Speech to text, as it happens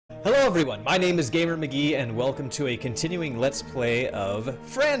Hello everyone, my name is GamerMcGee and welcome to a continuing Let's Play of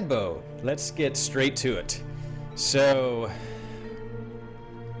Fran Bow. Let's get straight to it. So,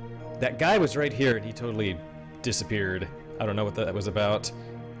 that guy was right here and he totally disappeared. I don't know what that was about.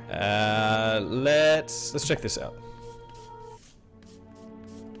 Let's check this out.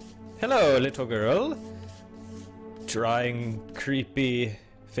 Hello, little girl. Drawing creepy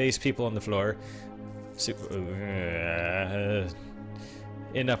face people on the floor.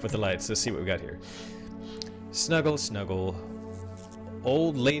 Enough with the lights. Let's see what we got here. Snuggle, snuggle.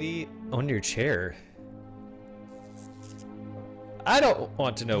 Old lady on your chair. I don't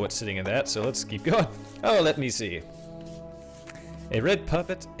want to know what's sitting in that, so let's keep going. Oh, let me see. A red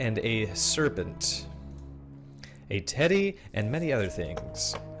puppet and a serpent. A teddy and many other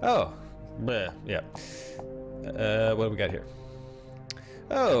things. Oh, bleh, yeah. What do we got here?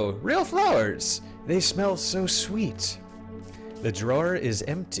 Oh, real flowers. They smell so sweet. The drawer is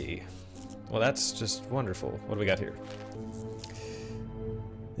empty. Well, that's just wonderful. What do we got here?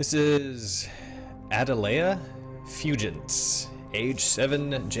 This is Adalea Fugents, age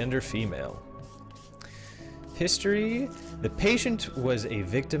 7, gender female. History: the patient was a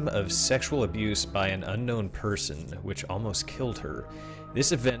victim of sexual abuse by an unknown person, which almost killed her.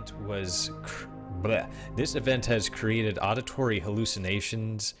 This event has created auditory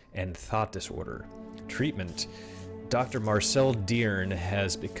hallucinations and thought disorder. Treatment: Dr. Marcel Dearn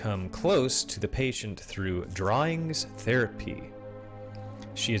has become close to the patient through drawings therapy.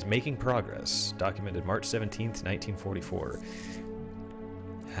 She is making progress. Documented March 17th, 1944.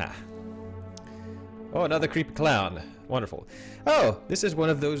 Ha. Oh, another creepy clown. Wonderful. Oh, this is one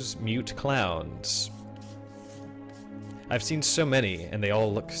of those mute clowns. I've seen so many, and they all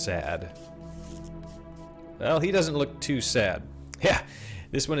look sad. Well, he doesn't look too sad. Yeah,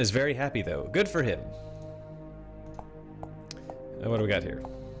 this one is very happy, though. Good for him. What do we got here?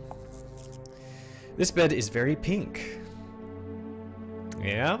 This bed is very pink.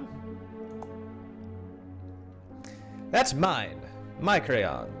 Yeah? That's mine. My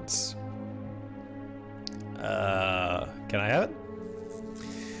crayons. Can I have it?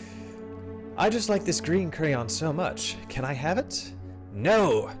 I just like this green crayon so much. Can I have it?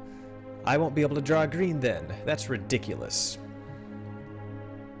 No! I won't be able to draw green then. That's ridiculous.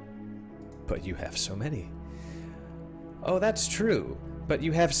 But you have so many. Oh, that's true. But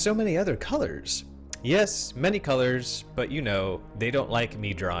you have so many other colors. Yes, many colors, but you know, they don't like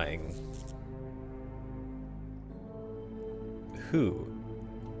me drawing. Who?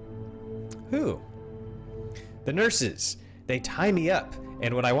 Who? The nurses. They tie me up,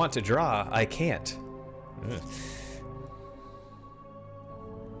 and when I want to draw, I can't. Ugh.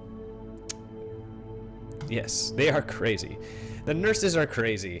 Yes, they are crazy. The nurses are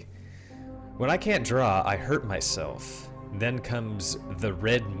crazy. When I can't draw, I hurt myself. Then comes the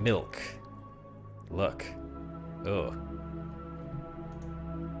red milk. Look. Ugh.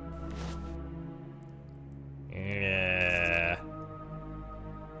 Yeah.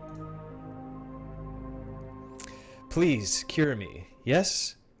 Please cure me.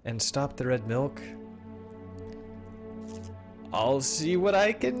 Yes? And stop the red milk? I'll see what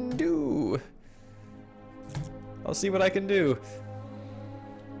I can do. I'll see what I can do.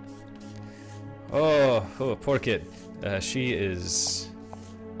 Oh, poor kid. She is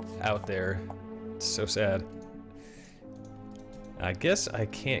out there. It's so sad. I guess I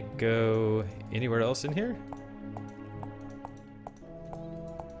can't go anywhere else in here?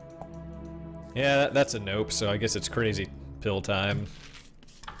 Yeah, that's a nope, so I guess it's crazy pill time.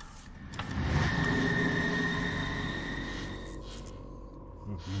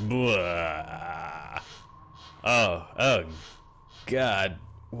 Blah. Oh, God.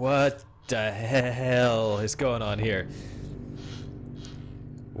 What the hell is going on here?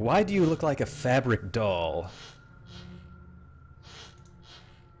 Why do you look like a fabric doll?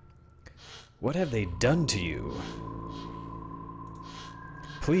 What have they done to you?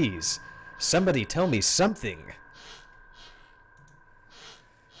 Please, somebody tell me something.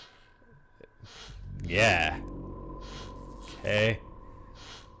 Yeah. Okay.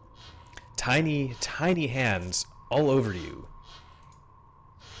 Tiny, tiny hands all over you.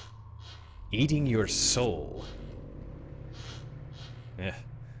 Eating your soul. Yeah.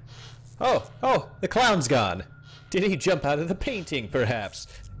 Oh, the clown's gone. Did he jump out of the painting, perhaps?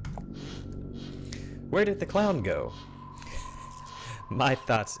 Where did the clown go? My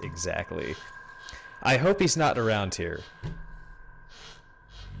thoughts exactly. I hope he's not around here.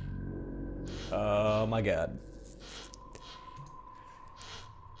 Oh my God.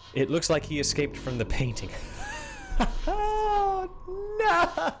 It looks like he escaped from the painting. Oh,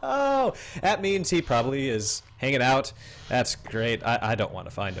 No! That means he probably is hanging out. That's great. I don't want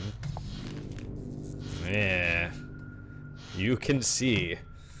to find him. Yeah. You can see.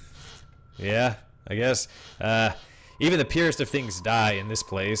 Yeah, I guess. Even the purest of things die in this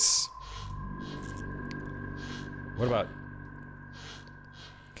place. What about...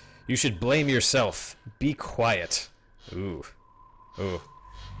 You should blame yourself. Be quiet. Ooh. Ooh.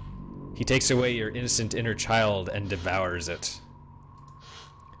 He takes away your innocent inner child and devours it.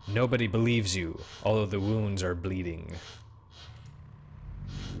 Nobody believes you, although the wounds are bleeding.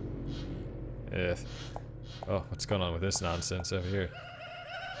 Oh, what's going on with this nonsense over here?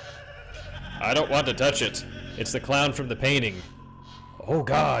 I don't want to touch it. It's the clown from the painting. Oh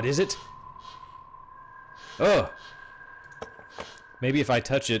God, is it? Oh. Maybe if I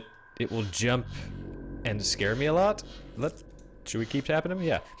touch it, it will jump and scare me a lot? Should we keep tapping him?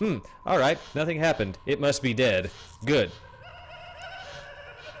 Yeah. Alright, nothing happened. It must be dead. Good.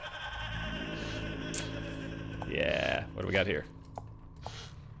 Yeah. What do we got here?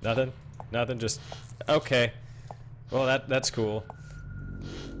 Nothing? Nothing, just... Okay. Well, that's cool.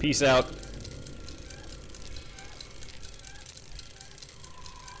 Peace out.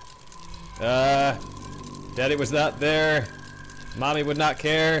 Daddy was not there. Mommy would not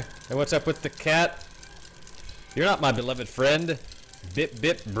care. And what's up with the cat? You're not my beloved friend. Bip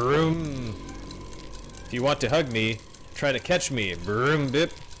bip broom. If you want to hug me, try to catch me. Broom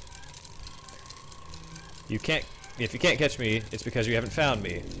bip. You can't. If you can't catch me, it's because you haven't found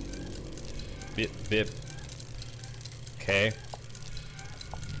me. Bip bip. Okay.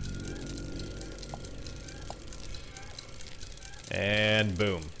 And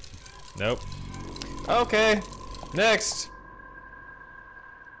boom. Nope. Okay. Next.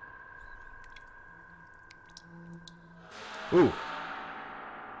 Ooh.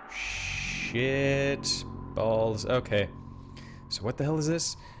 Shit. Balls. Okay. So what the hell is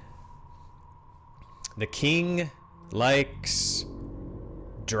this? The king likes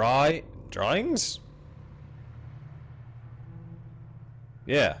drawings?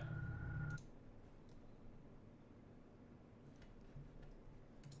 Yeah.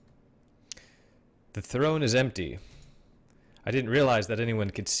 The throne is empty. I didn't realize that anyone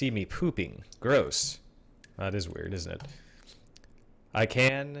could see me pooping. Gross. That is weird, isn't it? I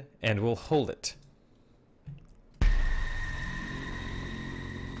can and will hold it.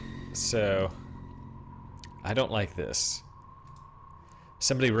 So, I don't like this.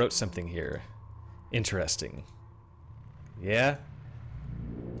 Somebody wrote something here. Interesting. Yeah?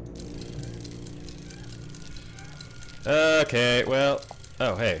 Okay, well...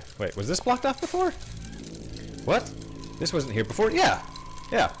 Oh, hey. Wait, was this blocked off before? What? This wasn't here before? Yeah.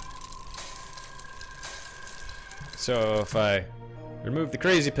 Yeah. So, if I remove the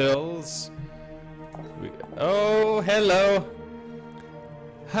crazy pills... Oh, hello!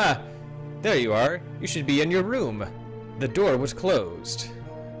 Ha! There you are. You should be in your room. The door was closed.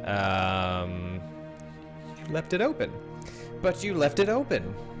 You left it open. But you left it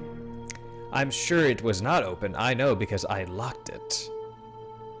open. I'm sure it was not open. I know because I locked it.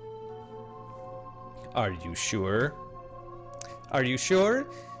 Are you sure? Are you sure?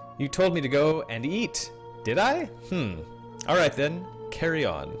 You told me to go and eat. Did I? Alright then. Carry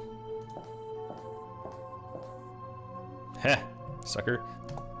on. Heh. Sucker.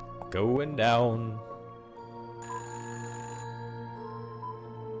 Going down.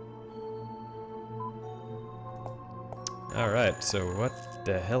 Alright, so what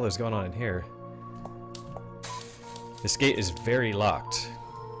the hell is going on in here? This gate is very locked.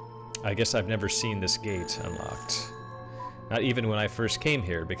 I guess I've never seen this gate unlocked. Not even when I first came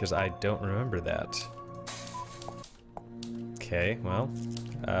here, because I don't remember that. Okay, well,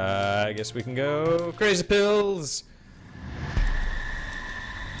 I guess we can go crazy pills!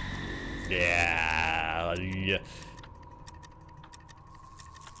 Yeah.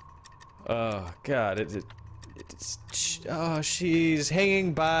 Oh God! Oh, she's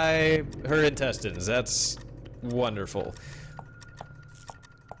hanging by her intestines. That's wonderful.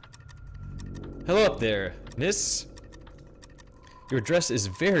 Hello up there, miss. Your dress is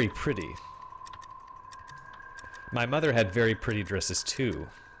very pretty. My mother had very pretty dresses too.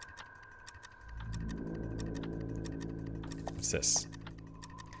 What's this?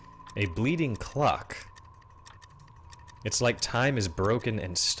 A bleeding clock. It's like time is broken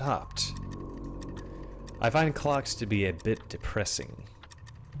and stopped. I find clocks to be a bit depressing.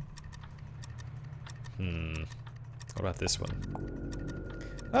 What about this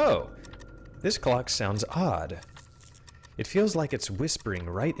one? Oh! This clock sounds odd. It feels like it's whispering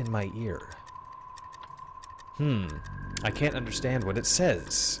right in my ear. I can't understand what it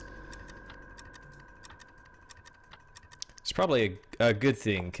says. It's probably a good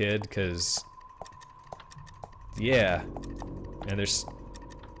thing, kid, because... Yeah. And there's...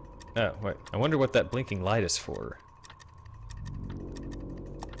 Oh, wait. I wonder what that blinking light is for.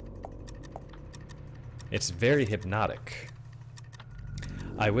 It's very hypnotic.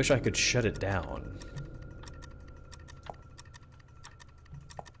 I wish I could shut it down.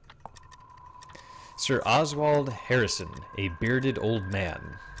 Sir Oswald Harrison, a bearded old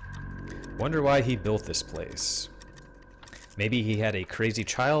man. Wonder why he built this place. Maybe he had a crazy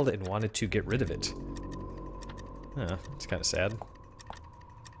child and wanted to get rid of it. Huh, it's kind of sad.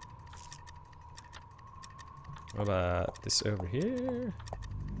 What about this over here?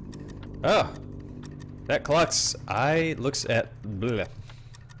 Oh! That clock's eye looks at... Bleh.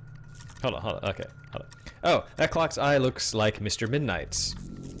 Hold on, okay, hold on. Oh, that clock's eye looks like Mr. Midnight's.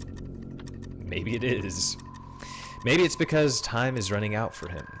 Maybe it is. Maybe it's because time is running out for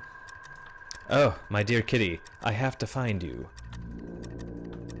him. Oh, my dear kitty, I have to find you.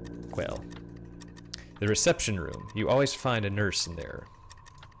 Well, the reception room. You always find a nurse in there.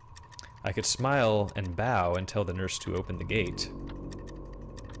 I could smile and bow and tell the nurse to open the gate.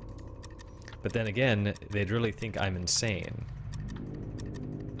 But then again, they'd really think I'm insane.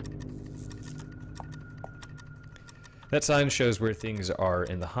 That sign shows where things are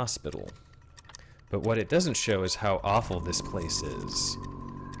in the hospital. But what it doesn't show is how awful this place is.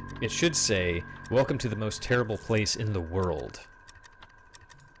 It should say, "Welcome to the most terrible place in the world."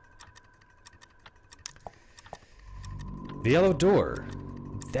 The yellow door.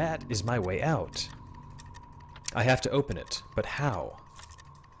 That is my way out. I have to open it, but how?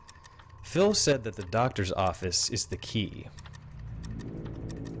 Phil said that the doctor's office is the key.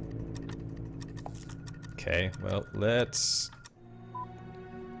 Okay, well, let's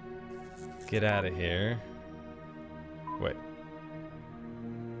get out of here. Wait.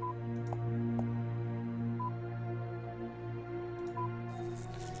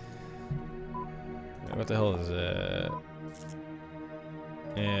 What the hell is that?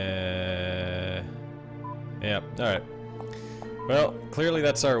 Yeah, alright. Well, clearly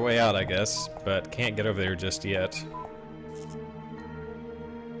that's our way out, I guess, but can't get over there just yet.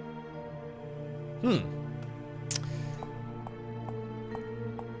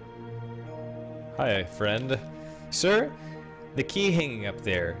 Hi, friend. Sir, the key hanging up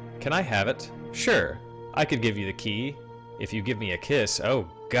there. Can I have it? Sure. I could give you the key if you give me a kiss. Oh,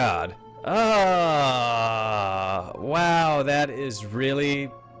 God. Ah, wow, that is really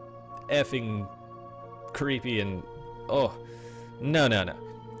effing creepy and... Oh, no, no,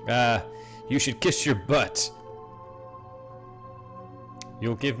 no. You should kiss your butt.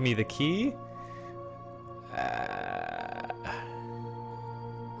 You'll give me the key?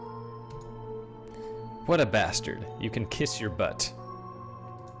 What a bastard. You can kiss your butt.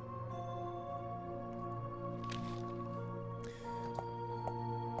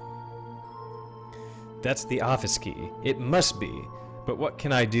 That's the office key. It must be. But what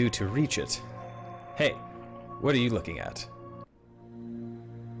can I do to reach it? Hey, what are you looking at?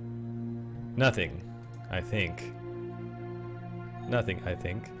 Nothing, I think. Nothing, I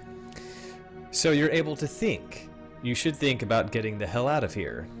think. So you're able to think. You should think about getting the hell out of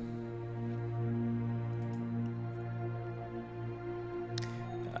here.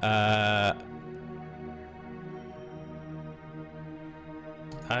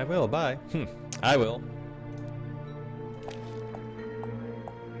 I will, bye. I will.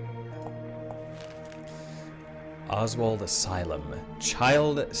 Oswald Asylum.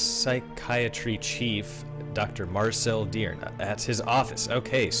 Child Psychiatry Chief, Dr. Marcel Dearn. That's his office.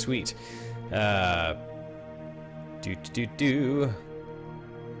 Okay, sweet. Oh,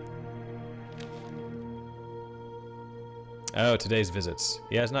 today's visits.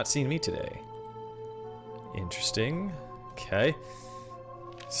 He has not seen me today. Interesting. Okay.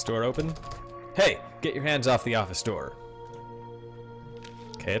 Store open. Hey, get your hands off the office door.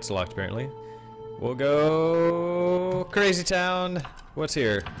 Okay, it's locked apparently. We'll go Crazy Town. What's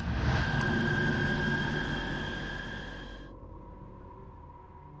here?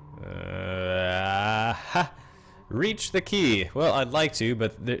 Reach the key. Well, I'd like to,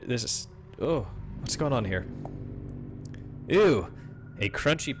 but there's... Oh, what's going on here? Ew, a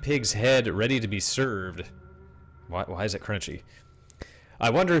crunchy pig's head ready to be served. Why is it crunchy? I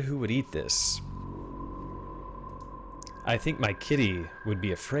wonder who would eat this. I think my kitty would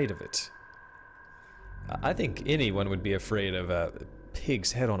be afraid of it. I think anyone would be afraid of a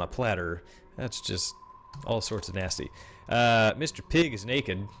pig's head on a platter. That's just all sorts of nasty. Mr. Pig is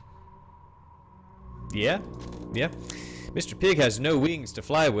naked. Yeah? Yeah. Mr. Pig has no wings to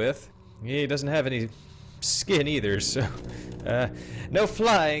fly with. He doesn't have any skin either, so... no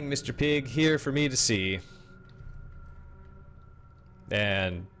flying, Mr. Pig, here for me to see.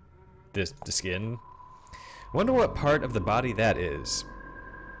 And the skin. Wonder what part of the body that is.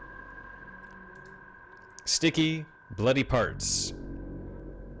 Sticky, bloody parts.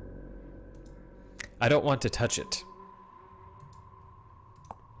 I don't want to touch it.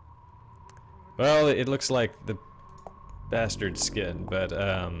 Well, it looks like the bastard skin, but,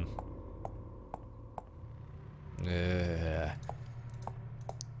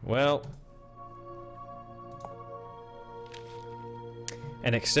 well...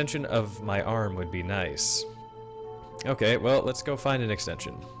 An extension of my arm would be nice. Okay, well, let's go find an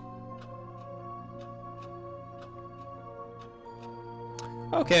extension.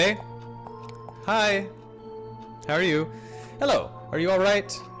 Okay. Hi. How are you? Hello. Are you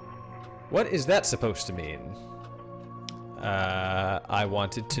alright? What is that supposed to mean? I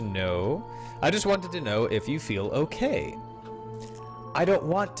wanted to know. I just wanted to know if you feel okay. I don't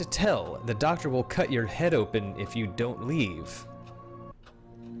want to tell. The doctor will cut your head open if you don't leave.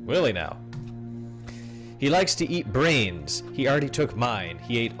 Will he now? He likes to eat brains. He already took mine.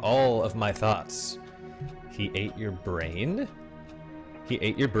 He ate all of my thoughts. He ate your brain? He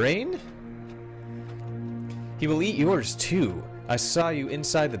ate your brain? He will eat yours too. I saw you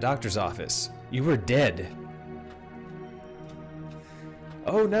inside the doctor's office. You were dead.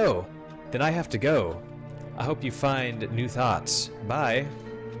 Oh no. Then I have to go. I hope you find new thoughts. Bye.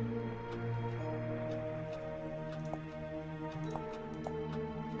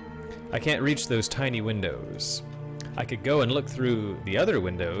 I can't reach those tiny windows. I could go and look through the other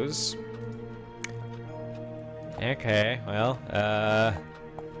windows. Okay, well,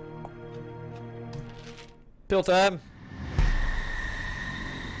 pill time!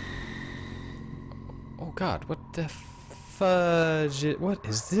 Oh god, what the fudge? What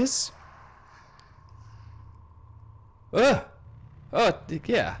is this? Ugh! Oh,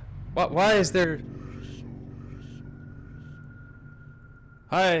 yeah. Why is there...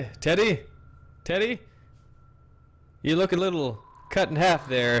 Hi, Teddy? Teddy? You look a little cut in half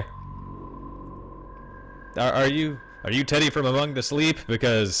there. Are you Teddy from among the sleep?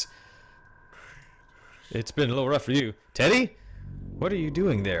 Because it's been a little rough for you. Teddy? What are you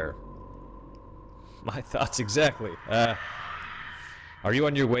doing there? My thoughts exactly. Are you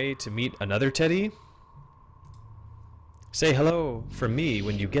on your way to meet another Teddy? Say hello from me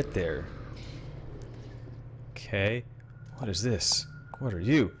when you get there. Okay. What is this? What are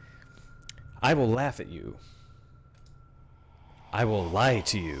you? I will laugh at you. I will lie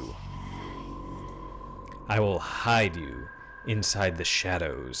to you. I will hide you inside the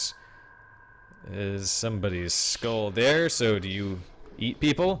shadows. Is somebody's skull there? So do you eat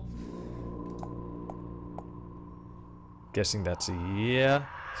people? Guessing that's a yeah.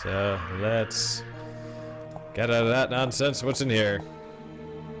 So let's get out of that nonsense. What's in here?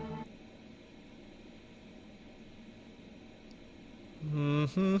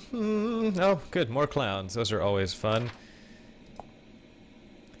 Oh, good. More clowns. Those are always fun.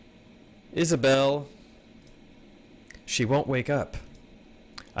 Isabel. She won't wake up.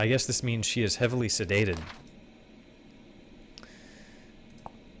 I guess this means she is heavily sedated.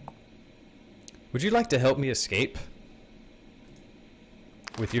 Would you like to help me escape?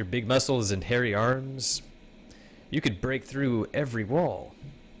 With your big muscles and hairy arms, you could break through every wall.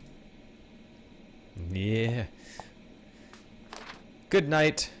 Yeah. Good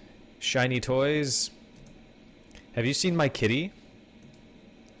night, shiny toys. Have you seen my kitty?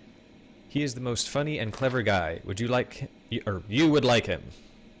 He is the most funny and clever guy. Would you like, or you would like him?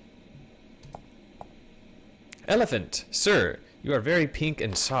 Elephant, sir, you are very pink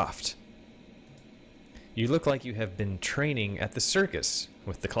and soft. You look like you have been training at the circus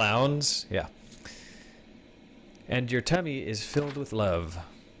with the clowns. Yeah. And your tummy is filled with love.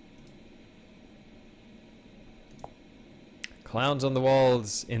 Clowns on the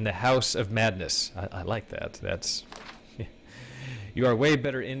walls in the house of madness. I like that. That's... You are way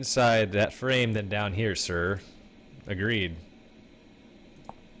better inside that frame than down here, sir. Agreed.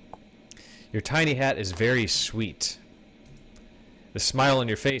 Your tiny hat is very sweet. The smile on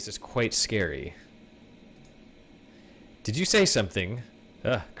your face is quite scary. Did you say something?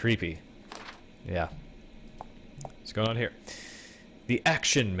 Ugh, creepy. Yeah. What's going on here? The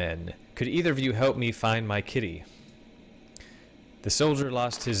Action Men. Could either of you help me find my kitty? The soldier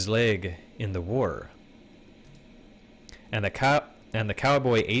lost his leg in the war. And the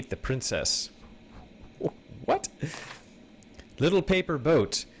cowboy ate the princess. What? Little paper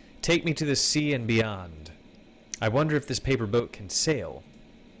boat, take me to the sea and beyond. I wonder if this paper boat can sail.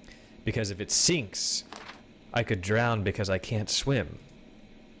 Because if it sinks, I could drown because I can't swim.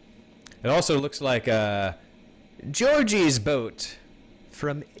 It also looks like Georgie's boat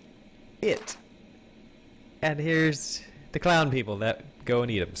from It. And here's the clown people that go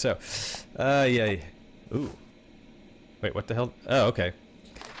and eat them. So, yeah. Ooh. Wait, what the hell? Oh, okay.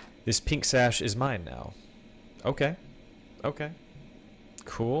 This pink sash is mine now. Okay. Okay.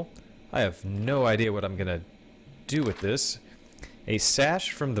 Cool. I have no idea what I'm gonna do with this. A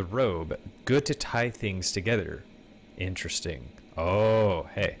sash from the robe. Good to tie things together. Interesting. Oh,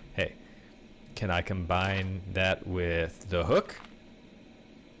 hey, hey. Can I combine that with the hook?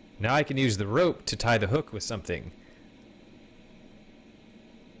 Now I can use the rope to tie the hook with something.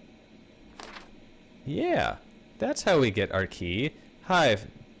 Yeah, that's how we get our key. Hi,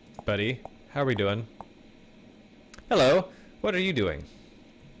 buddy. How are we doing? Hello. What are you doing?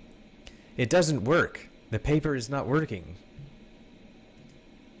 It doesn't work. The paper is not working.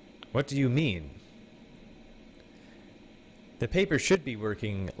 What do you mean? The paper should be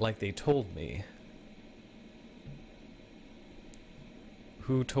working like they told me.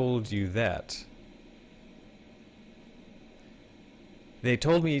 Who told you that? They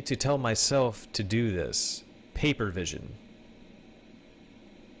told me to tell myself to do this. Paper vision.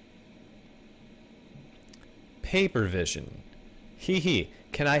 Paper vision. Hee hee.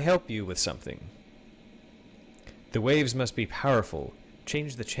 Can I help you with something? The waves must be powerful.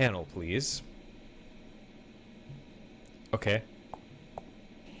 Change the channel, please. Okay.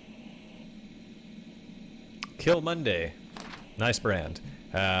 Kill Monday. Nice brand.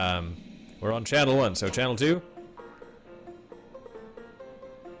 We're on channel 1, so channel 2.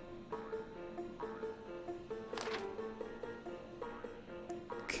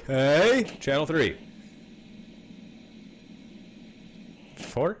 Okay. Channel 3.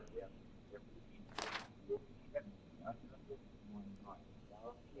 4.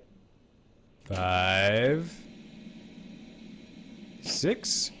 5.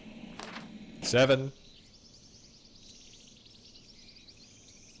 6. 7.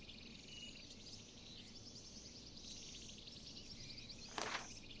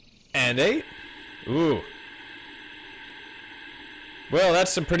 And 8. Ooh. Well,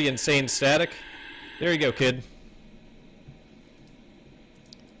 that's some pretty insane static. There you go, kid.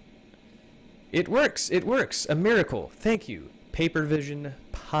 It works! It works! A miracle! Thank you. Paper vision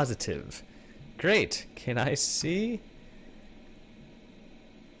positive. Great. Can I see?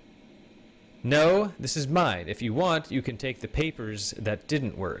 No, this is mine. If you want, you can take the papers that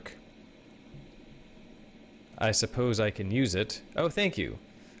didn't work. I suppose I can use it. Oh, thank you.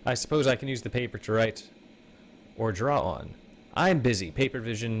 I suppose I can use the paper to write or draw on. I'm busy. Paper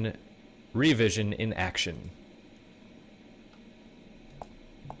vision, revision in action.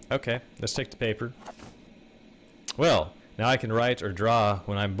 Okay, let's take the paper. Well, now I can write or draw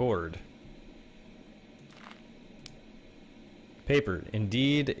when I'm bored. Paper.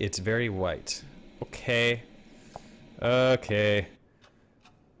 Indeed, it's very white. Okay. Okay.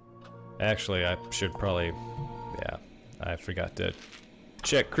 Actually, I should probably... Yeah, I forgot to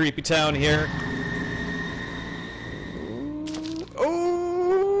check Creepy Town here.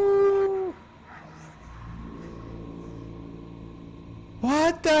 Oh!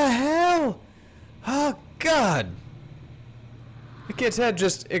 What the hell? Oh, God! The kid's head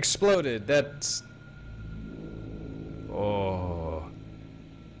just exploded. That's... Oh.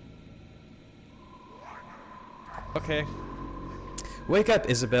 Okay. Wake up,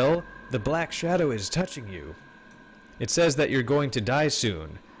 Isabel. The black shadow is touching you. It says that you're going to die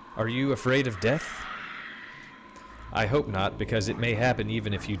soon. Are you afraid of death? I hope not, because it may happen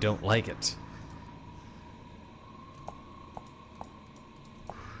even if you don't like it.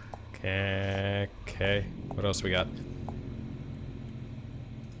 Okay. Okay. What else we got?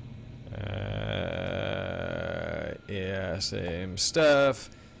 Yeah, same stuff.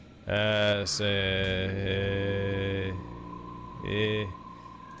 Yeah.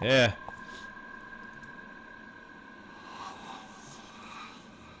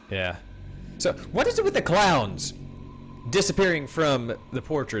 Yeah. So, what is it with the clowns disappearing from the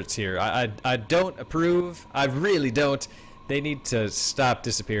portraits here? I don't approve. I really don't. They need to stop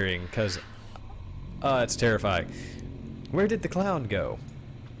disappearing, because... it's terrifying. Where did the clown go?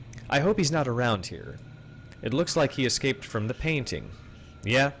 I hope he's not around here. It looks like he escaped from the painting.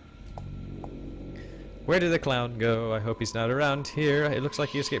 Yeah? Where did the clown go? I hope he's not around here. It looks like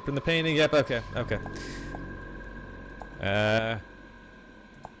he escaped from the painting. Yep, okay, okay.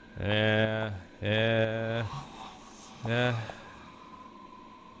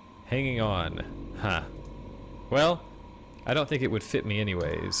 Hanging on. Huh. Well, I don't think it would fit me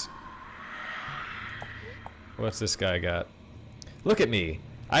anyways. What's this guy got? Look at me.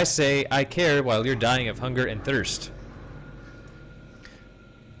 I say I care while you're dying of hunger and thirst.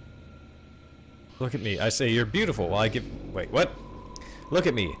 Look at me. I say you're beautiful while I give... Wait, what? Look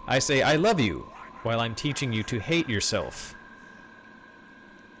at me. I say I love you while I'm teaching you to hate yourself.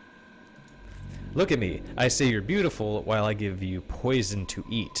 Look at me. I say you're beautiful while I give you poison to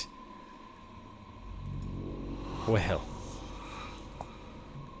eat. Well.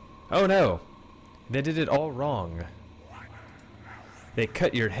 Oh no. They did it all wrong. They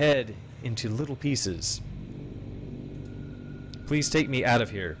cut your head into little pieces. Please take me out of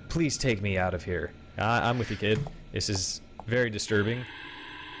here. Please take me out of here. I'm with you, kid. This is very disturbing.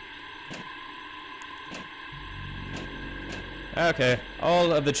 Okay,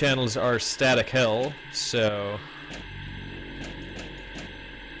 all of the channels are static hell, so...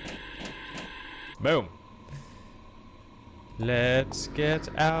 Boom. Let's get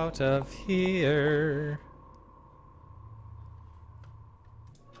out of here.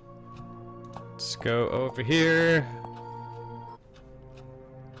 Let's go over here.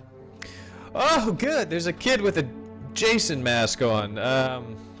 Oh, good! There's a kid with a Jason mask on.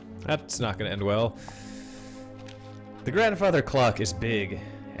 That's not gonna end well. The grandfather clock is big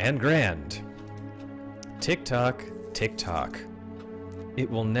and grand. Tick-tock, tick-tock. It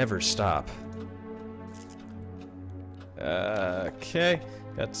will never stop. Okay.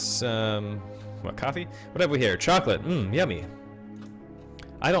 Got some... what, coffee? What have we here? Chocolate. Mmm, yummy.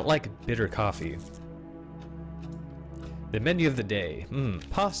 I don't like bitter coffee. The menu of the day. Mmm,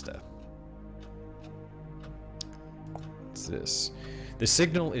 pasta. What's this? The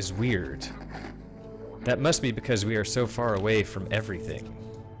signal is weird. That must be because we are so far away from everything.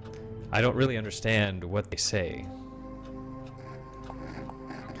 I don't really understand what they say.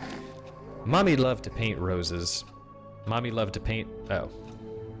 Mommy loved to paint roses. Mommy loved to paint... oh.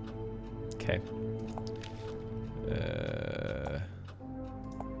 Okay.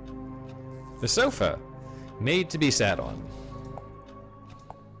 The sofa. Made to be sat on.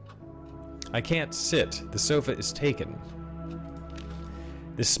 I can't sit. The sofa is taken.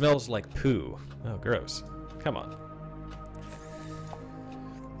 This smells like poo. Oh, gross. Come on.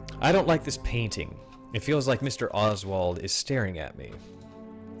 I don't like this painting. It feels like Mr. Oswald is staring at me.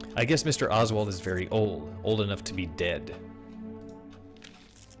 I guess Mr. Oswald is very old. Old enough to be dead.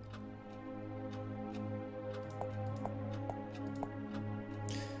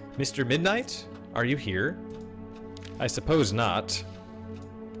 Mr. Midnight? Are you here? I suppose not.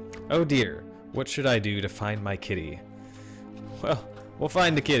 Oh dear. What should I do to find my kitty? Well, we'll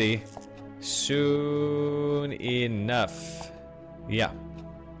find the kitty. Soon enough. Yeah.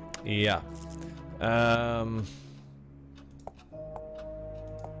 Yeah. A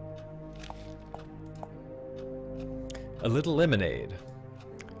little lemonade.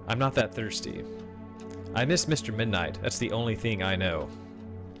 I'm not that thirsty. I miss Mr. Midnight. That's the only thing I know.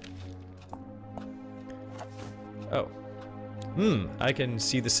 Oh. I can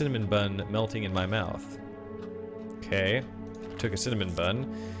see the cinnamon bun melting in my mouth. Okay. Took a cinnamon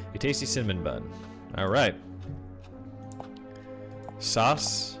bun. A tasty cinnamon bun. Alright.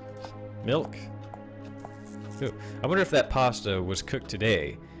 Sauce. Milk. Ooh. I wonder if that pasta was cooked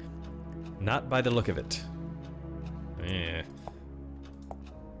today. Not by the look of it. Eh.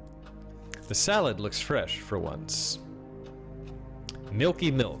 The salad looks fresh for once.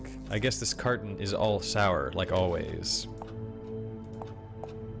 Milky milk. I guess this carton is all sour, like always.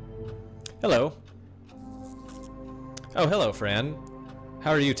 Hello. Oh, hello, Fran.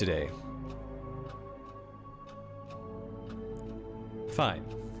 How are you today? Fine.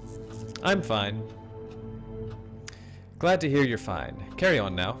 I'm fine. Glad to hear you're fine. Carry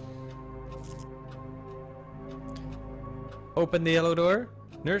on now. Open the yellow door?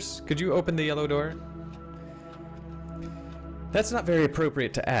 Nurse, could you open the yellow door? That's not very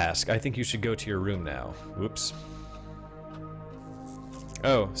appropriate to ask. I think you should go to your room now. Whoops.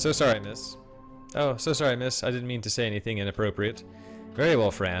 Oh, so sorry, miss. Oh, so sorry, miss. I didn't mean to say anything inappropriate. Very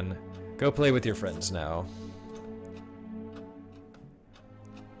well, Fran. Go play with your friends now.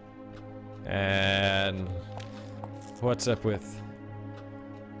 And... what's up with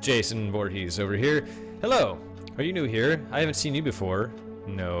Jason Voorhees over here? Hello! Are you new here? I haven't seen you before.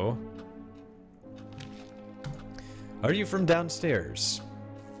 No. Are you from downstairs?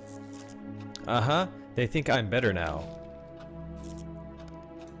 Uh-huh. They think I'm better now.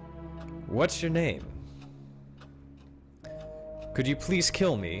 What's your name? Could you please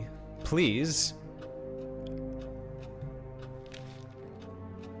kill me? Please?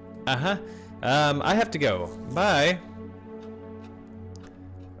 Uh-huh. I have to go. Bye.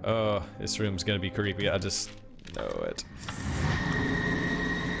 Oh, this room's gonna be creepy. I just know it.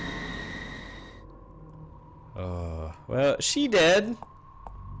 Oh, well, she dead.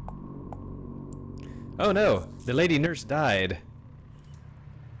 Oh no, the lady nurse died.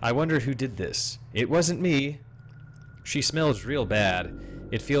 I wonder who did this. It wasn't me. She smells real bad.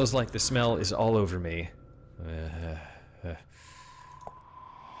 It feels like the smell is all over me.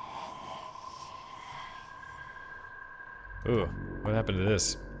 Ooh, what happened to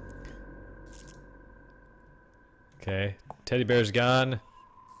this? Okay, teddy bear's gone. What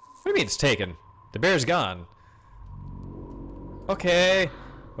do you mean it's taken? The bear's gone. Okay,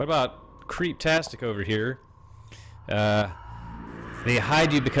 what about Creep-tastic over here? They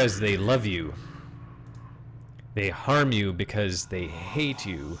hide you because they love you. They harm you because they hate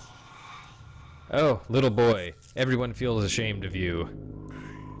you. Oh, little boy, everyone feels ashamed of you.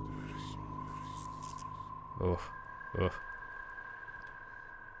 Oh, oh.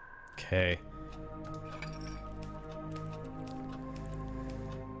 Okay.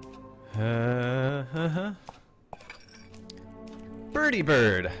 Birdie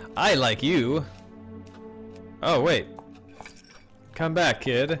bird, I like you. Oh, wait. Come back,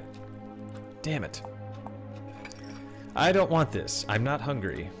 kid. Damn it. I don't want this. I'm not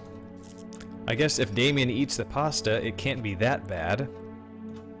hungry. I guess if Damien eats the pasta, it can't be that bad.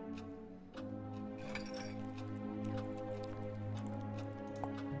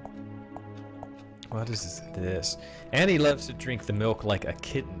 What is this? Annie loves to drink the milk like a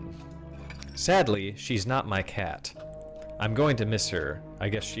kitten. Sadly, she's not my cat. I'm going to miss her. I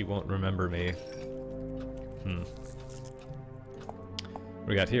guess she won't remember me. What do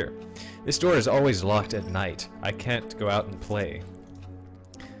we got here? This door is always locked at night. I can't go out and play.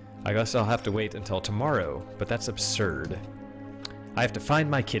 I guess I'll have to wait until tomorrow, but that's absurd. I have to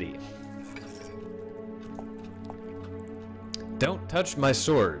find my kitty. Don't touch my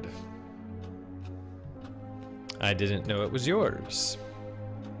sword. I didn't know it was yours.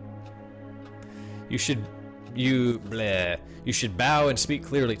 You should bow and speak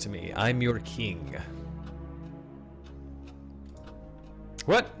clearly to me. I'm your king.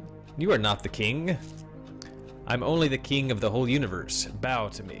 What? You are not the king. I'm only the king of the whole universe. Bow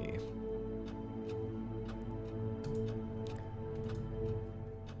to me.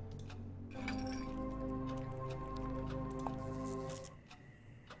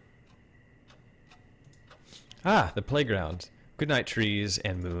 Ah, the playground. Good night, trees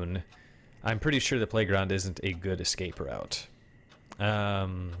and moon. I'm pretty sure the playground isn't a good escape route. I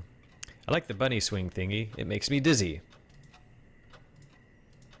like the bunny swing thingy. It makes me dizzy.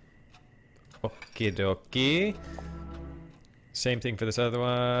 Okie dokie. Same thing for this other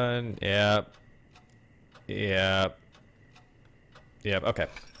one. Yep. Yep. Yep, okay.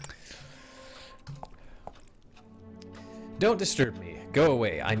 Don't disturb me. Go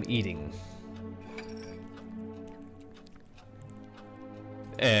away. I'm eating.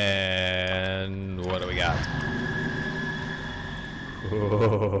 And what do we got?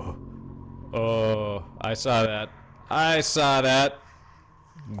 Oh, oh, I saw that. I saw that.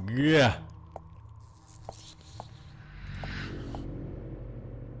 Yeah.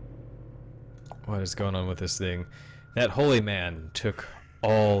 What is going on with this thing? That holy man took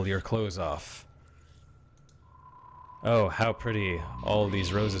all your clothes off. Oh, how pretty all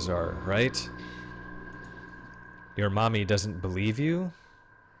these roses are, right? Your mommy doesn't believe you?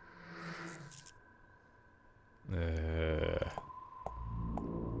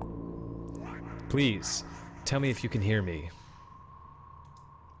 Please, tell me if you can hear me.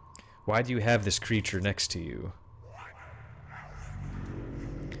 Why do you have this creature next to you?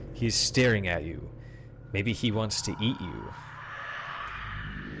 He's staring at you. Maybe he wants to eat you.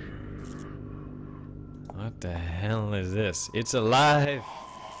 What the hell is this? It's alive!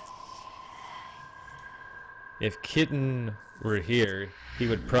 If Kitten were here, he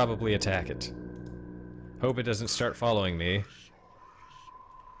would probably attack it. Hope it doesn't start following me.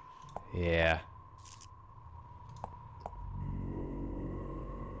 Yeah.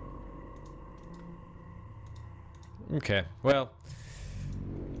 Okay, well.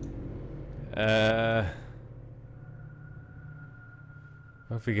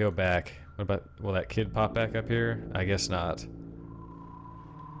 What if we go back? What about, will that kid pop back up here? I guess not.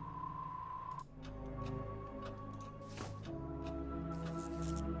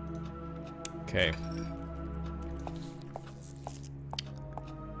 Okay.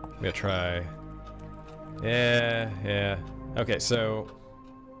 I'm gonna try. Yeah. Okay, so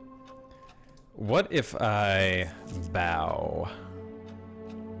what if I bow?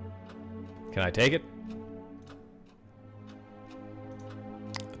 Can I take it?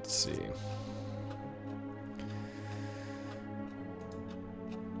 Let's see.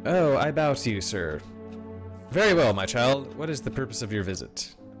 Oh, I bow to you, sir. Very well, my child. What is the purpose of your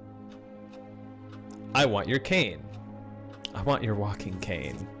visit? I want your cane. I want your walking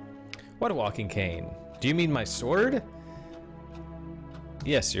cane. What a walking cane? Do you mean my sword?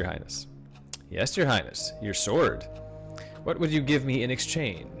 Yes, your highness. Yes, your highness. Your sword. What would you give me in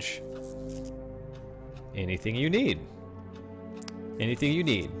exchange? Anything you need. Anything you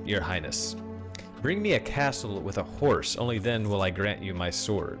need, Your Highness. Bring me a castle with a horse, only then will I grant you my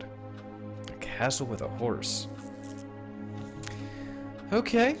sword. A castle with a horse.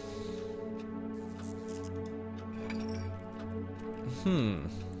 Okay.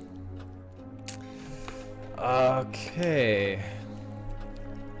 Okay.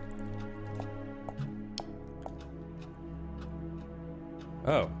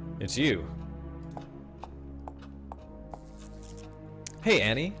 Oh, it's you. Hey,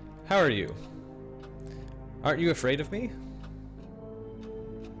 Annie. How are you? Aren't you afraid of me?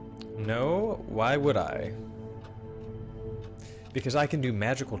 No, why would I? Because I can do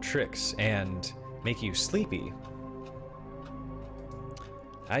magical tricks and make you sleepy.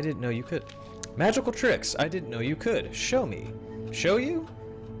 I didn't know you could. Magical tricks, I didn't know you could. Show me. Show you?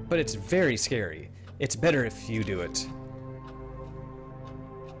 But it's very scary. It's better if you do it.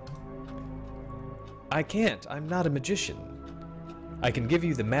 I can't. I'm not a magician. I can give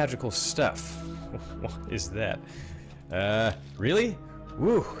you the magical stuff. What is that? Really?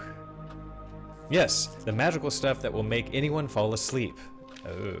 Woo. Yes, the magical stuff that will make anyone fall asleep.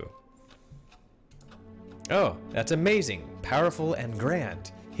 Oh. Oh, that's amazing. Powerful and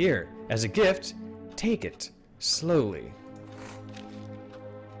grand. Here, as a gift, take it. Slowly.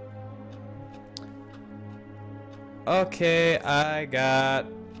 Okay, I got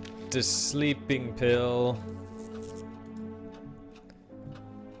the sleeping pill.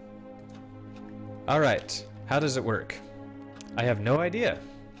 Alright, how does it work? I have no idea.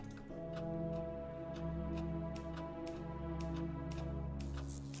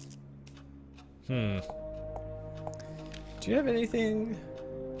 Do you have anything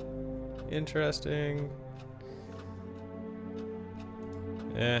interesting?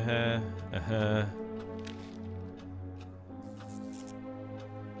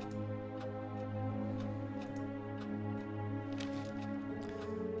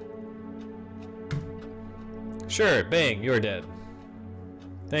 Sure, bang, you're dead.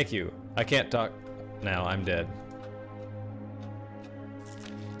 Thank you. I can't talk now, I'm dead.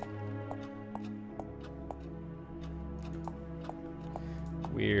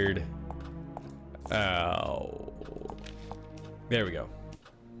 Weird. Oh. There we go.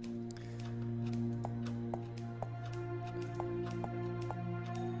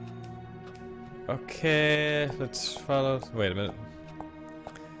 Okay, let's follow. Wait a minute.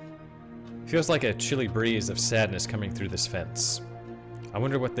 Feels like a chilly breeze of sadness coming through this fence. I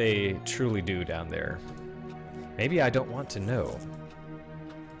wonder what they truly do down there. Maybe I don't want to know.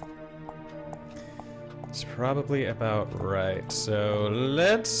 It's probably about right. So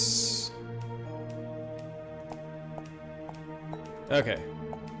let's... Okay.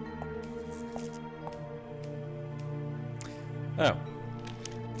 Oh.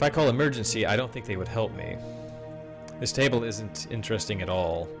 If I call emergency, I don't think they would help me. This table isn't interesting at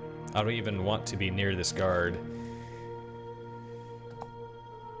all. I don't even want to be near this guard.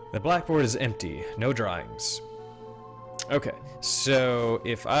 The blackboard is empty. No drawings. Okay, so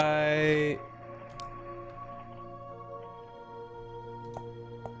if I...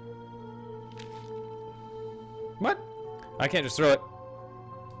 What? I can't just throw it.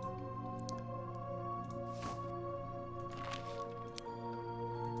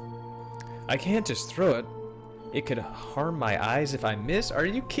 I can't just throw it. It could harm my eyes if I miss. Are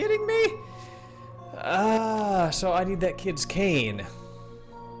you kidding me? So I need that kid's cane.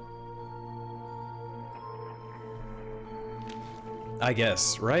 I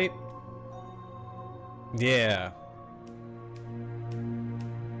guess, right? Yeah.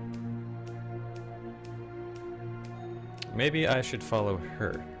 Maybe I should follow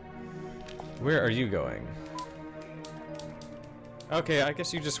her. Where are you going? Okay, I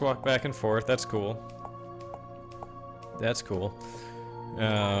guess you just walk back and forth. That's cool. That's cool.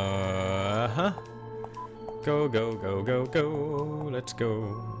 Go, go, go, go, go. Let's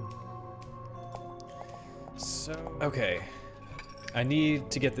go. So, okay. I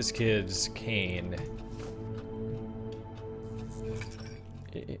need to get this kid's cane.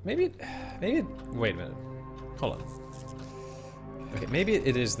 Maybe, wait a minute. Hold on. Okay, maybe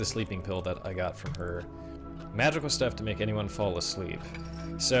it is the sleeping pill that I got from her. Magical stuff to make anyone fall asleep.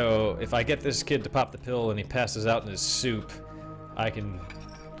 So, if I get this kid to pop the pill and he passes out in his soup, I can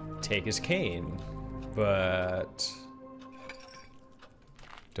take his cane. But...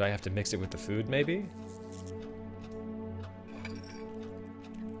 do I have to mix it with the food, maybe?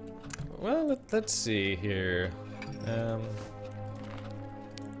 Well, let's see here.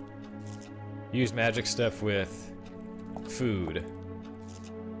 Use magic stuff with food.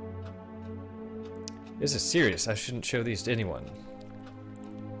 This is serious. I shouldn't show these to anyone.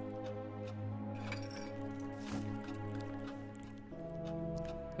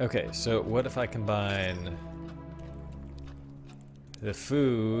 Okay, so what if I combine the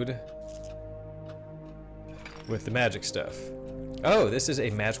food with the magic stuff? Oh, this is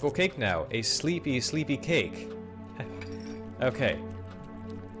a magical cake now. A sleepy, sleepy cake. Okay.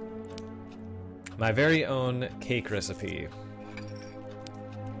 My very own cake recipe.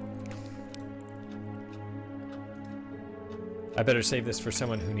 I better save this for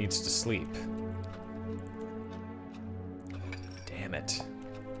someone who needs to sleep. Damn it.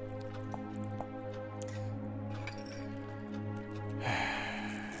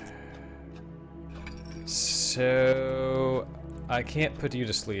 So I can't put you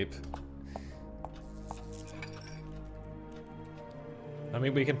to sleep. I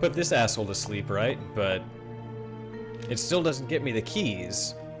mean, we can put this asshole to sleep, right? But it still doesn't get me the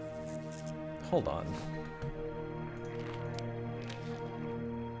keys. Hold on.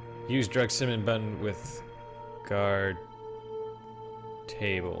 Use drug cinnamon bun with guard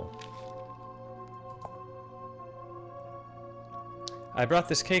table. I brought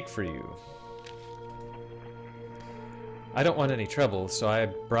this cake for you. I don't want any trouble, so I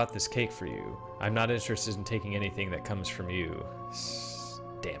brought this cake for you. I'm not interested in taking anything that comes from you.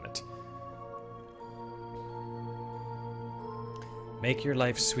 Damn it. Make your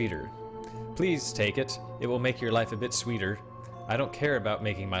life sweeter. Please take it. It will make your life a bit sweeter. I don't care about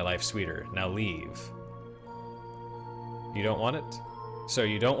making my life sweeter. Now leave. You don't want it? So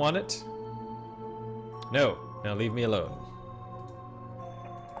you don't want it? No. Now leave me alone.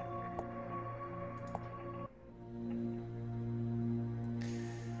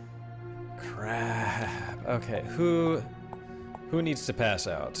 Crap. Okay, who needs to pass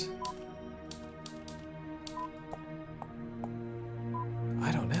out?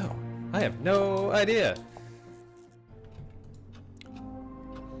 I don't know. I have no idea.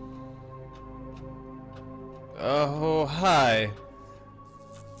 Oh, hi.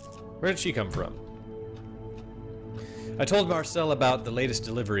 Where did she come from? I told Marcel about the latest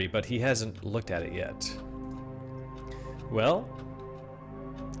delivery, but he hasn't looked at it yet. Well,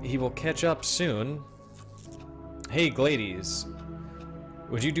 he will catch up soon. Hey, Glades,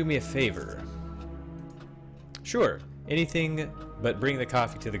 would you do me a favor? Sure, anything but bring the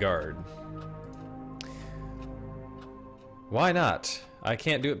coffee to the guard. Why not? I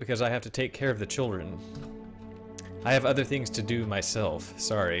can't do it because I have to take care of the children. I have other things to do myself,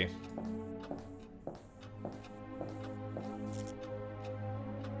 sorry.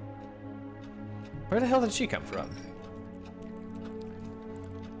 Where the hell did she come from?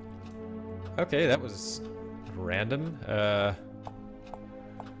 Okay, that was random.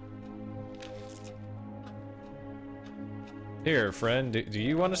 Here, friend, do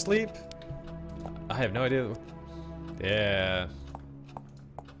you want to sleep? I have no idea. Yeah.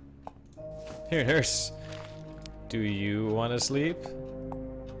 Here, nurse. Do you want to sleep?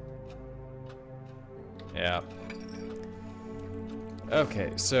 Yeah.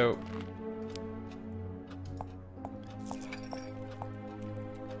 Okay, so...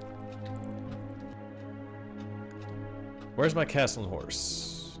 where's my castle and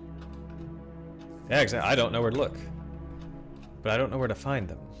horse? Yeah, exactly. I don't know where to look. But I don't know where to find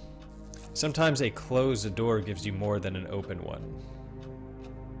them. Sometimes a closed door gives you more than an open one.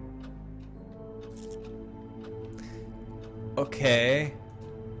 Okay.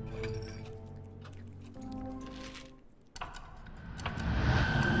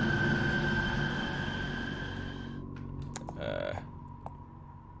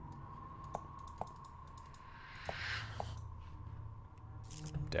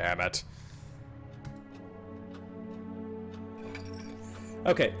 Damn it.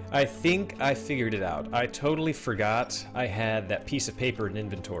 Okay, I think I figured it out. I totally forgot I had that piece of paper in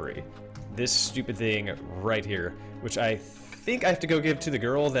inventory. This stupid thing right here, which I think I have to go give to the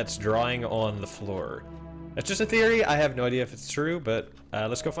girl that's drawing on the floor. That's just a theory. I have no idea if it's true, but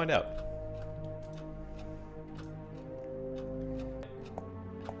let's go find out.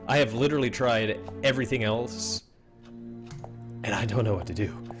 I have literally tried everything else, and I don't know what to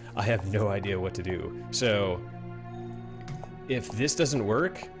do. I have no idea what to do. So, if this doesn't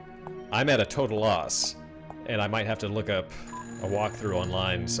work, I'm at a total loss, and I might have to look up a walkthrough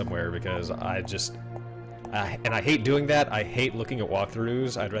online somewhere because and I hate doing that. I hate looking at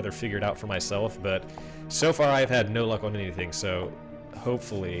walkthroughs. I'd rather figure it out for myself, but so far I've had no luck on anything, so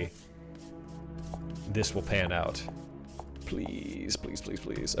hopefully this will pan out. Please, please, please,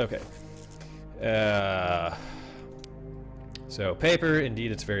 please. Okay. So, paper,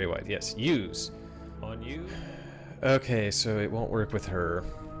 indeed it's very white. Yes, use. On you. Okay, so it won't work with her.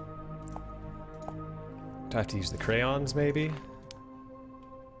 Do I have to use the crayons, maybe?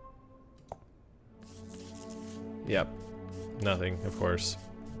 Yep. Nothing, of course.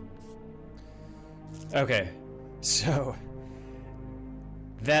 Okay. So...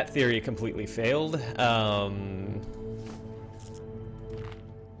 that theory completely failed.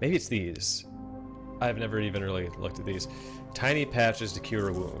 Maybe it's these. I've never even really looked at these. Tiny patches to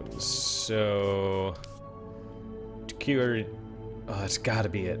cure wounds. So... to cure... oh, that's gotta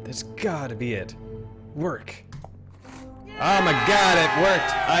be it. That's gotta be it. Work. Oh my god, it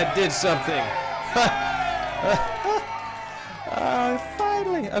worked! I did something!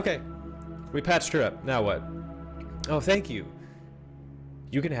 Finally! Okay. We patched her up. Now what? Oh, thank you.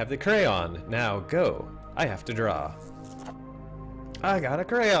 You can have the crayon. Now go. I have to draw. I got a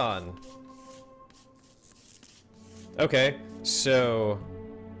crayon. Okay, so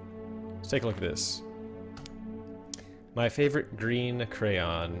let's take a look at this. My favorite green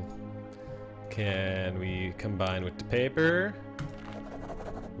crayon. Can we combine with the paper?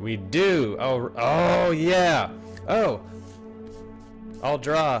 We do. Oh yeah. Oh, I'll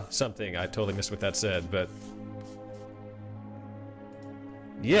draw something. I totally missed what that said, but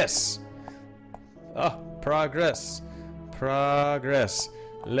yes. Oh, progress. Progress.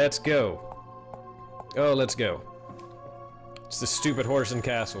 Let's go. Oh, let's go. It's the stupid horse and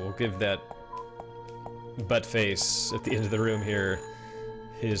castle. We'll give that butt face at the end of the room here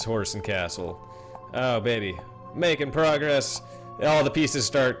his horse and castle. Oh, baby. Making progress. All the pieces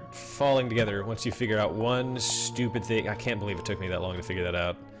start falling together once you figure out one stupid thing. I can't believe it took me that long to figure that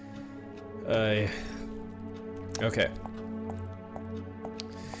out. Okay.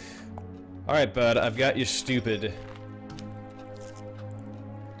 Alright, bud. I've got your stupid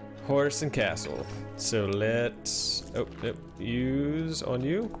horse and castle. So let's... oh, nope. Use on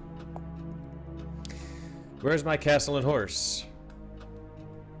you. Where's my castle and horse?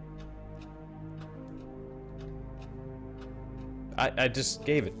 I just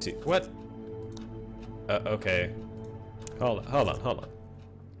gave it to... what? Okay. Hold on.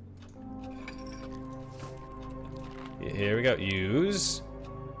 Here we go. Use.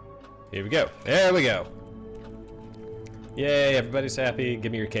 Here we go. There we go. Yay, everybody's happy.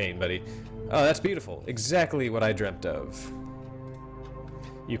 Give me your cane, buddy. Oh, that's beautiful. Exactly what I dreamt of.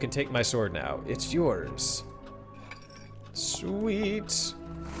 You can take my sword now. It's yours. Sweet.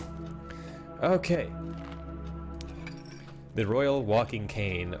 Okay. The royal walking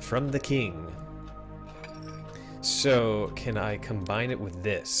cane from the king. So, can I combine it with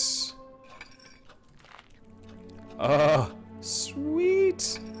this? Oh,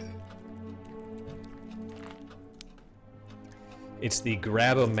 sweet. It's the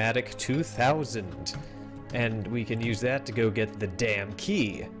Grab-O-Matic 2000. And we can use that to go get the damn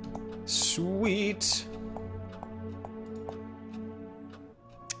key. Sweet.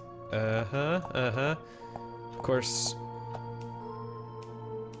 Of course,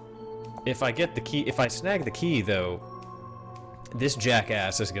 if I get the key, if I snag the key, though, this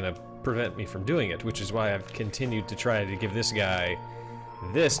jackass is gonna prevent me from doing it, which is why I've continued to try to give this guy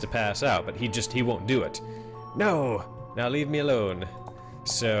this to pass out, but he won't do it. No! Now leave me alone.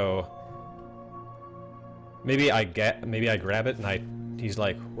 So maybe I grab it and he's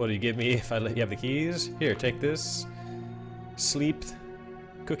like, what do you give me if I let you have the keys? Here, take this. Sleep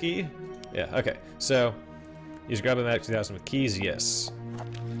cookie. Yeah, okay. So use Grab-O-Matic 2000 with keys, yes.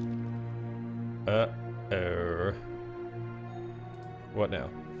 What now?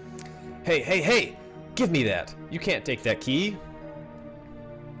 Hey! Give me that! You can't take that key!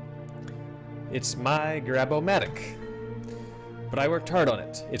 It's my Grab-O-Matic. But I worked hard on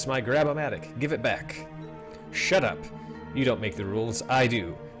it. It's my Grab-O-Matic. Give it back. Shut up. You don't make the rules. I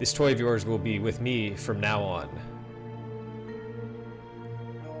do. This toy of yours will be with me from now on.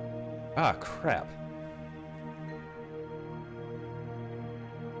 Ah, crap.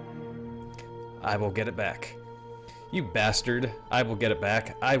 I will get it back. You bastard. I will get it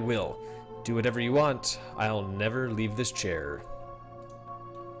back. I will. Do whatever you want. I'll never leave this chair.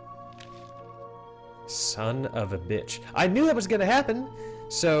 Son of a bitch. I knew that was gonna happen!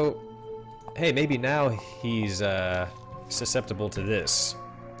 So, hey, maybe now he's, susceptible to this.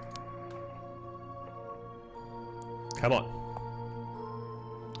 Come on.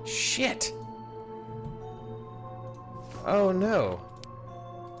 Shit! Oh no.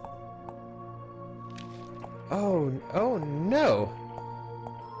 Oh no!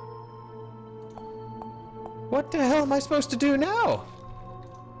 What the hell am I supposed to do now?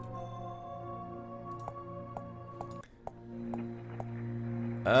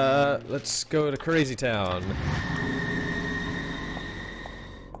 Let's go to Crazy Town.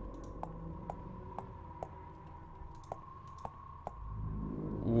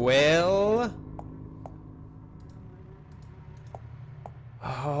 Well...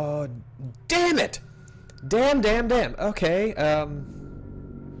 Damn, damn, damn. Okay,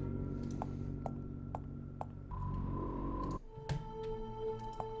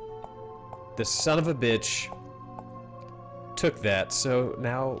 the son of a bitch took that, so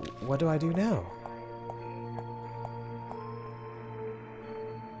now what do I do now?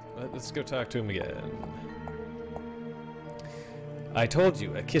 Let's go talk to him again. I told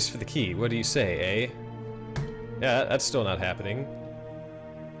you, a kiss for the key. What do you say, eh? Yeah, that's still not happening.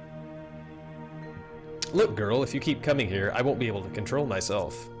 Look, girl, if you keep coming here, I won't be able to control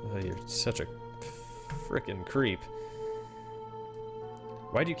myself. You're such a frickin' creep.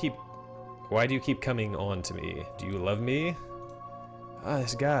 Why do you keep coming on to me? Do you love me? Ah,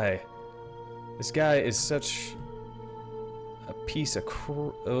 this guy. This guy is such a piece of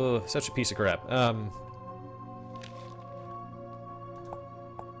such a piece of crap.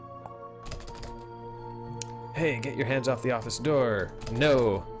 Hey, get your hands off the office door.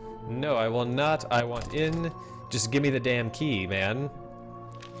 No. No, I will not. I want in. Just give me the damn key, man.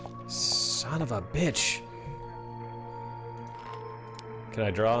 Son of a bitch. Can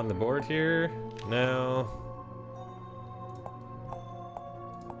I draw on the board here? No.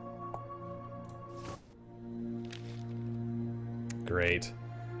 Great.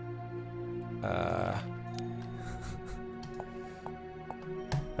 I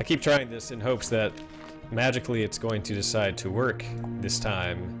keep trying this in hopes that magically it's going to decide to work this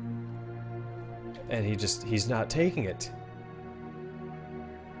time. And he's not taking it.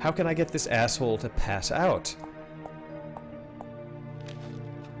 How can I get this asshole to pass out?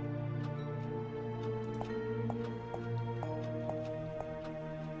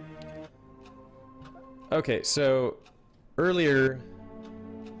 Okay, so earlier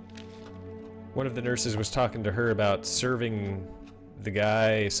one of the nurses was talking to her about serving the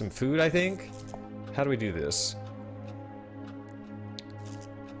guy some food, I think. How do we do this?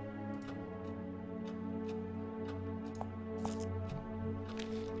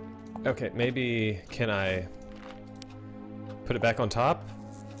 Okay, maybe can I put it back on top?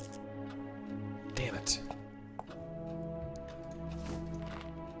 Damn it.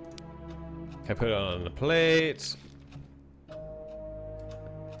 Can I put it on the plate?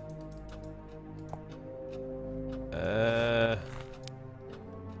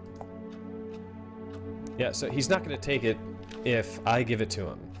 Yeah, so he's not going to take it if I give it to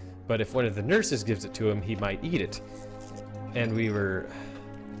him. But if one of the nurses gives it to him, he might eat it. And we were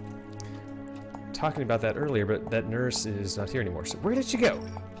talking about that earlier, but that nurse is not here anymore. So where did she go?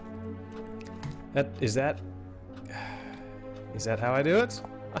 Is that how I do it?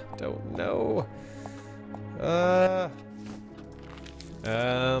 I don't know. No.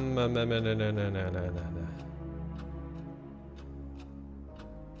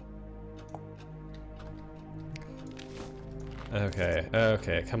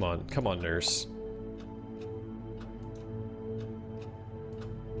 Okay, come on, nurse.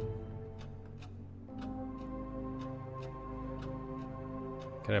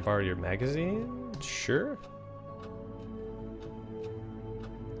 Can I borrow your magazine? Sure.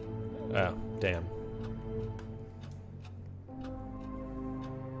 Oh, damn.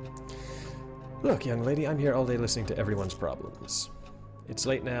 Look, young lady, I'm here all day listening to everyone's problems. It's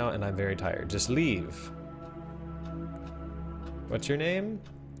late now and I'm very tired. Just leave. What's your name?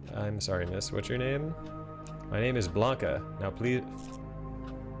 I'm sorry, miss. What's your name? My name is Blanca. Now please...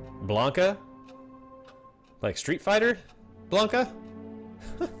 Blanca? Like Street Fighter? Blanca?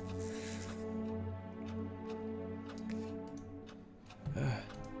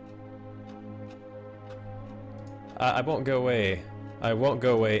 I won't go away. I won't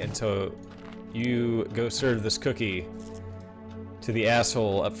go away until you go serve this cookie to the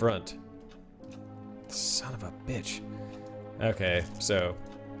asshole up front. Son of a bitch. Okay, so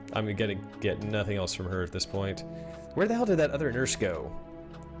I'm gonna get nothing else from her at this point. Where the hell did that other nurse go?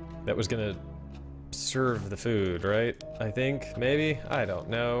 That was gonna serve the food, right? I think, maybe? I don't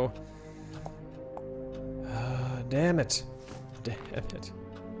know. Damn it. Damn it.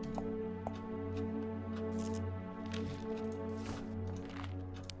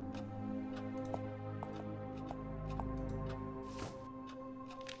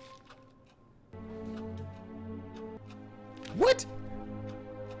 What?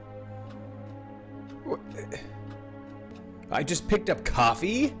 I just picked up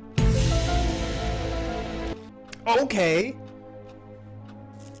coffee? Okay.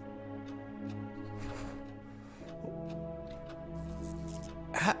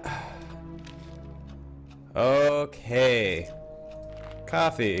 Okay.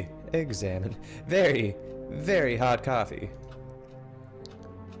 Coffee. Examine. Very, very hot coffee.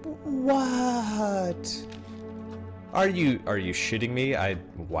 What? Are you shitting me?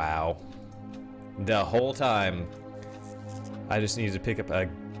 Wow. The whole time. I just needed to pick up a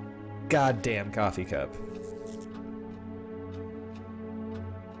goddamn coffee cup.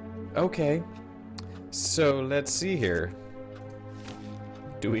 Okay. So let's see here.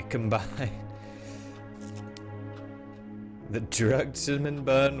 Do we combine the drugged cinnamon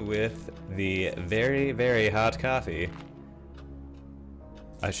bun with the very, very hot coffee?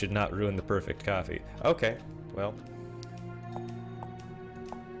 I should not ruin the perfect coffee. Okay, well.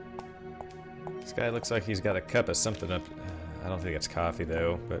 This guy looks like he's got a cup of something up. I don't think it's coffee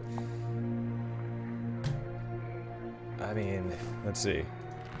though, but I mean, let's see.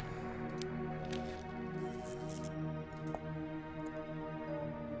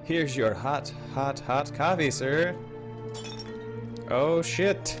 Here's your hot, hot, hot coffee, sir. Oh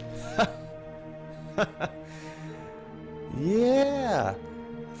shit. Yeah.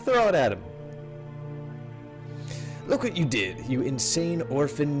 Throw it at him. Look what you did, you insane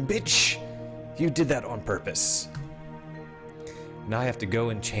orphan bitch. You did that on purpose. Now I have to go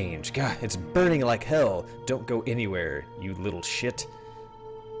and change. God, it's burning like hell. Don't go anywhere, you little shit.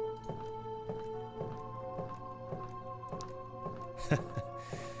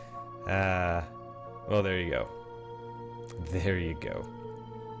 Well, there you go. There you go.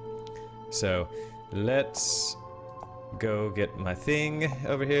 So, let's go get my thing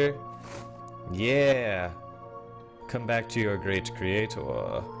over here. Yeah. Come back to your great creator.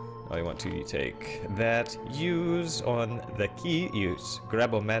 I want to take that. Use on the key. Use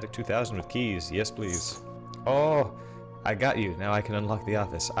Grab-O-Matic 2000 with keys. Yes, please. Oh, I got you. Now I can unlock the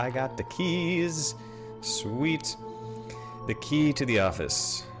office. I got the keys. Sweet. The key to the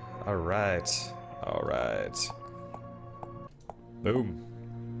office. Alright. Alright. Boom.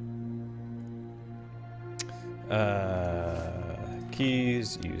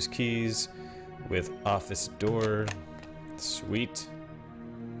 Keys. Use keys with office door. Sweet.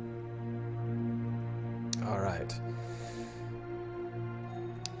 Alright.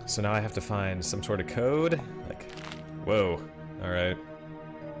 So now I have to find some sort of code. Like, whoa. Alright.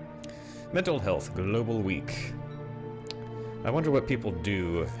 Mental Health Global Week. I wonder what people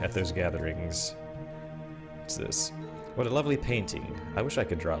do at those gatherings. What's this? What a lovely painting. I wish I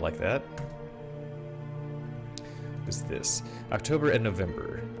could draw like that. What's this? October and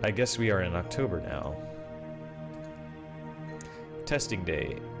November. I guess we are in October now. Testing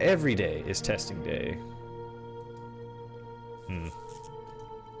day. Every day is testing day.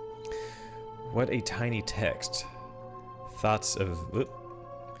 What a tiny text. Thoughts of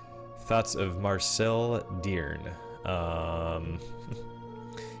Marcel Dearn.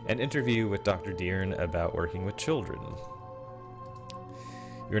 An interview with Dr. Dearn about working with children.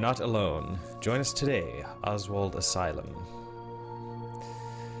 You're not alone. Join us today, Oswald Asylum.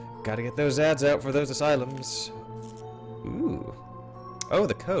 Gotta get those ads out for those asylums. Ooh. Oh,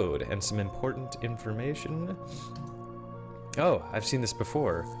 the code and some important information. Oh, I've seen this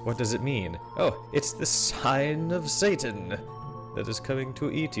before. What does it mean? Oh, it's the sign of Satan that is coming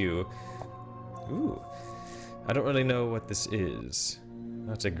to eat you. Ooh. I don't really know what this is.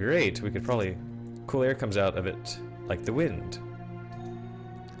 That's a great. We could probably... Cool air comes out of it like the wind.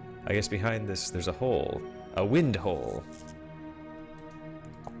 I guess behind this there's a hole. A wind hole.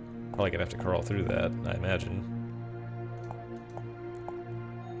 Probably gonna have to crawl through that, I imagine.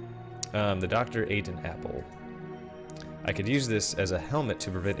 The doctor ate an apple. I could use this as a helmet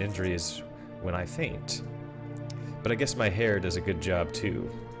to prevent injuries when I faint. But I guess my hair does a good job too.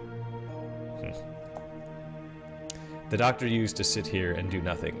 The doctor used to sit here and do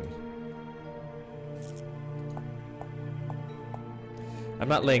nothing. I'm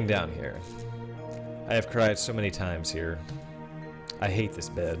not laying down here. I have cried so many times here. I hate this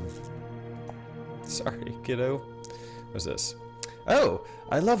bed. Sorry, kiddo. What's this? Oh,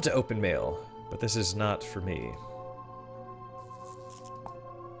 I love to open mail, but this is not for me.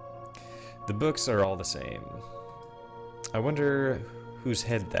 The books are all the same. I wonder whose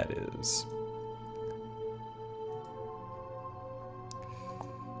head that is.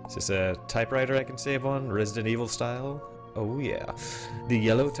 Is this a typewriter I can save on, Resident Evil style? Oh yeah, the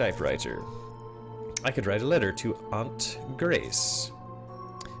yellow typewriter. I could write a letter to Aunt Grace.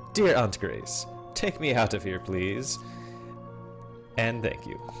 Dear Aunt Grace, take me out of here, please. And thank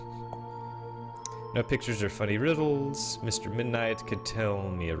you. No pictures or funny riddles. Mr. Midnight could tell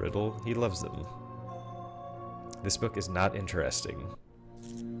me a riddle. He loves them. This book is not interesting.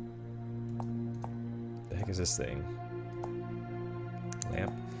 The heck is this thing?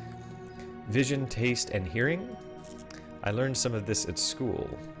 Lamp. Vision, taste, and hearing? I learned some of this at school.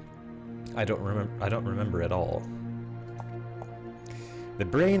 I don't remember at all. The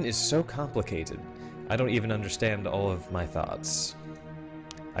brain is so complicated. I don't even understand all of my thoughts.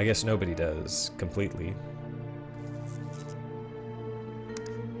 I guess nobody does, completely.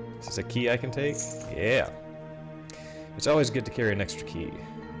 Is this a key I can take? Yeah. It's always good to carry an extra key.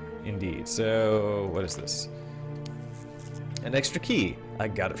 Indeed. So, what is this? An extra key. I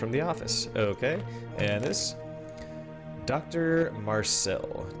got it from the office. Okay. And this? Dr.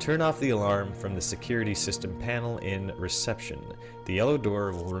 Marcel. Turn off the alarm from the security system panel in reception. The yellow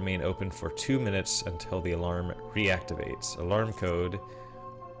door will remain open for 2 minutes until the alarm reactivates. Alarm code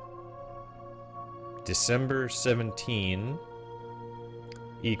December 17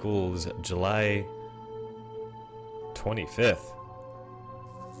 equals July 25th.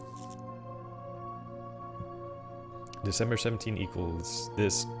 December 17 equals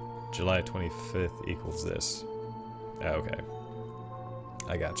this. July 25th equals this. Okay.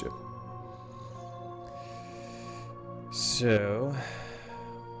 I got you. So...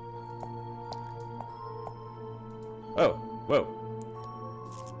 Oh, whoa.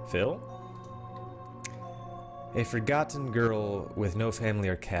 Phil? A forgotten girl with no family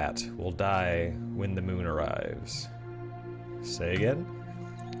or cat will die when the moon arrives. Say again?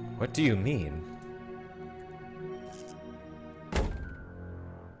 What do you mean?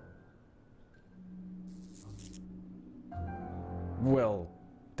 Well,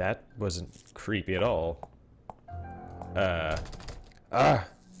 that wasn't creepy at all.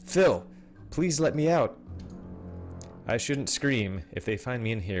 Phil, please let me out. I shouldn't scream. If they find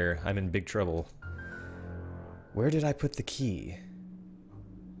me in here, I'm in big trouble. Where did I put the key?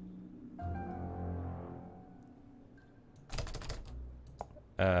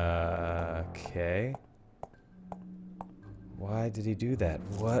 Okay. Why did he do that?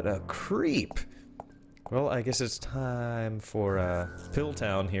 What a creep! Well, I guess it's time for, Pill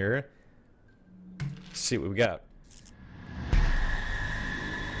Town here. Let's see what we got.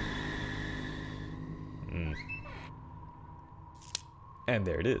 And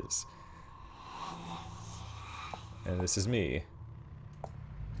there it is. And this is me.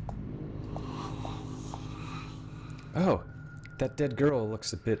 Oh, that dead girl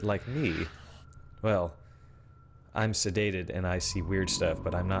looks a bit like me. Well, I'm sedated and I see weird stuff,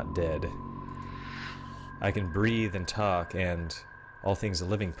 but I'm not dead. I can breathe and talk, and all things a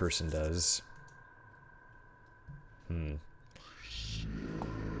living person does. What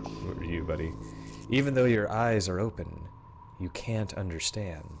are you, buddy? Even though your eyes are open, you can't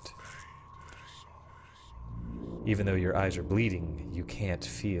understand. Even though your eyes are bleeding, you can't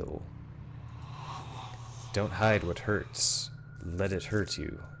feel. Don't hide what hurts. Let it hurt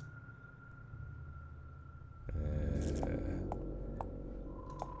you.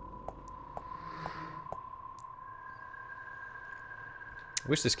 I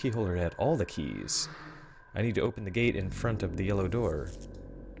wish this key holder had all the keys. I need to open the gate in front of the yellow door.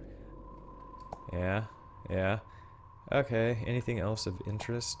 Yeah. Okay, anything else of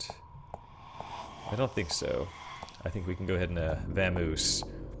interest? I don't think so. I think we can go ahead and vamoose.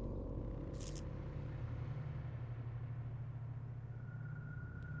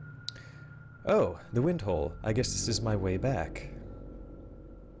 Oh, the wind hole. I guess this is my way back.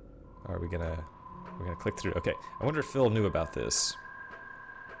 Are we gonna... We're gonna click through. Okay, I wonder if Phil knew about this.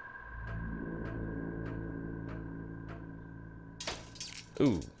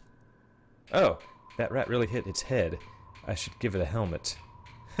 Ooh. Oh, that rat really hit its head. I should give it a helmet.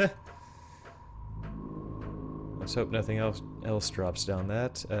 Let's hope nothing else drops down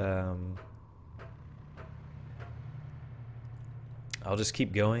that. I'll just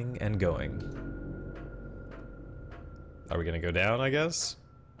keep going and going. Are we gonna go down, I guess?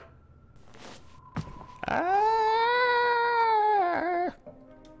 Ah!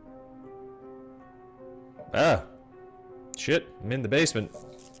 Shit, I'm in the basement.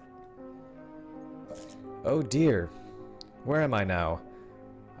 Oh dear. Where am I now?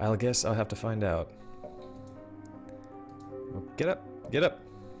 I guess I'll have to find out. Get up, get up.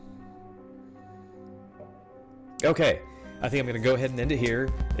 Okay, I think I'm going to go ahead and end it here.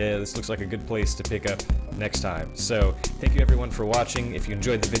 This looks like a good place to pick up next time. So, thank you everyone for watching. If you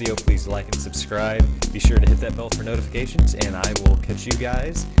enjoyed the video, please like and subscribe. Be sure to hit that bell for notifications, and I will catch you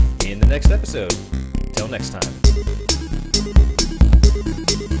guys in the next episode. Till next time.